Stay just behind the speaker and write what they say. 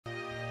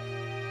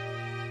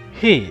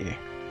He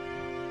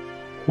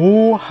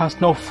who has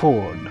no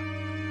food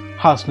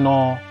has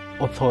no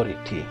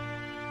authority.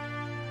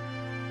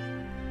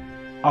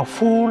 A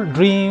fool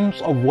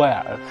dreams of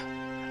wealth,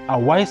 a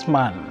wise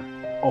man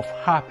of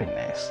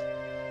happiness.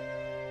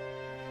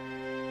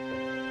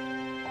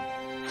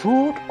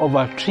 Fruit of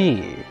a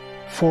tree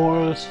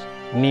falls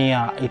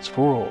near its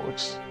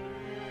roots.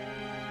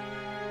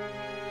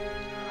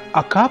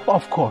 A cup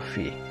of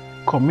coffee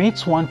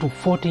commits one to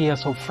 40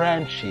 years of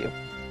friendship.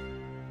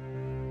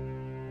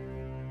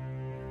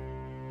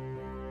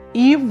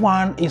 If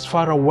one is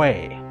far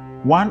away,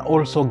 one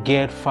also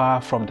gets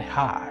far from the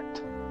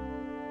heart.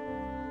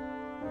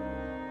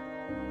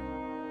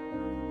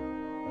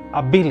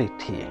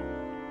 Ability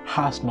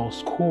has no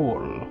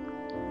school.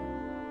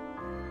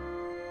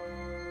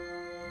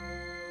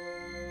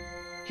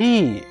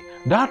 He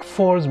that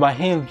falls by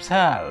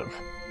himself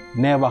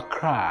never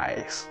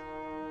cries.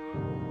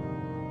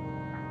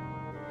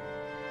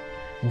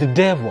 The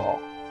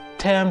devil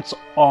tempts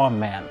all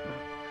men,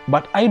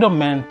 but idle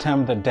men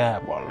tempt the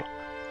devil.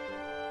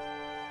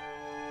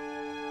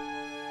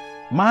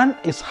 Man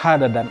is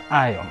harder than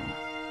iron,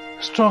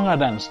 stronger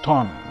than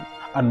stone,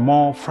 and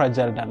more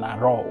fragile than a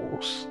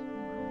rose.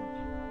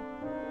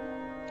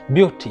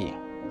 Beauty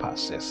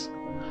passes,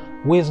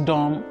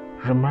 wisdom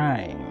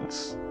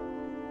remains.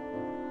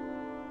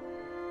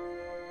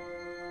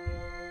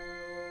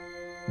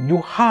 You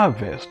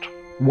harvest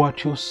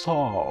what you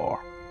sow.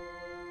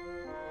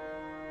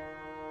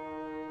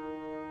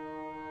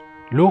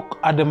 Look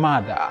at the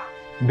mother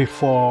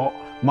before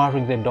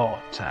marrying the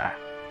daughter.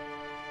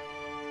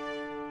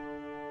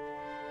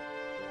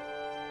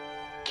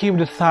 Keep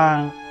the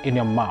tongue in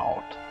your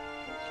mouth,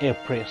 a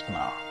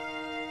prisoner.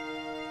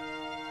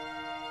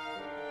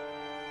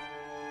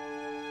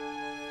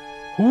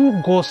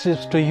 Who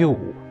gossips to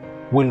you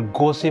will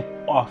gossip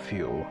of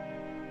you.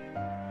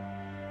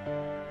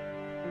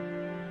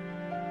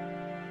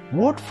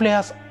 What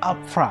flares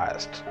up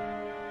first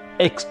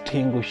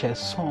extinguishes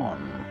soon.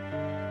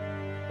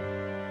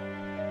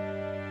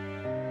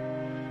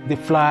 The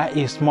fly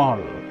is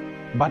small,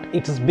 but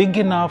it is big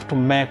enough to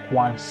make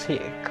one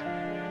sick.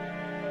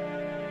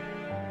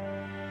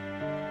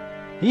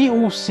 He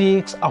who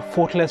seeks a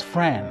faultless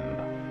friend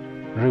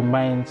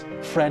remains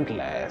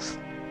friendless.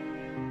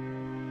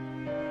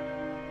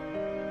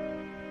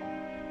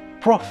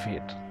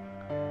 Profit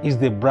is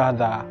the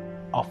brother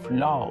of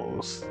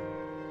loss.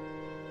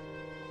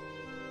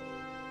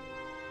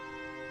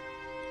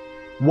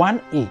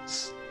 One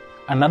eats,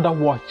 another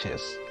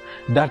watches.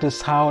 That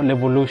is how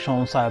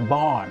revolutions are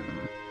born.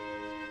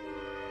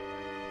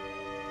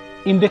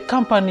 In the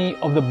company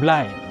of the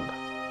blind,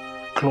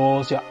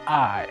 close your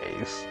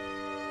eyes.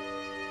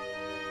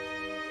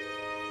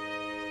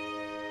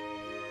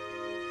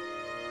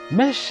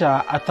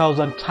 Measure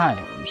 1,000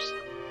 times,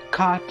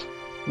 cut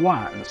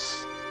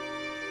once.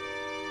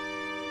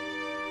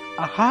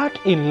 A heart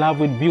in love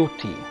with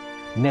beauty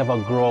never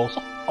grows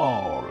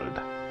old.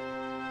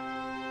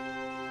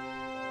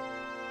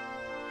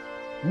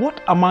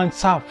 What a man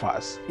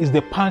suffers is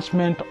the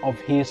punishment of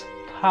his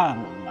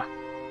tongue.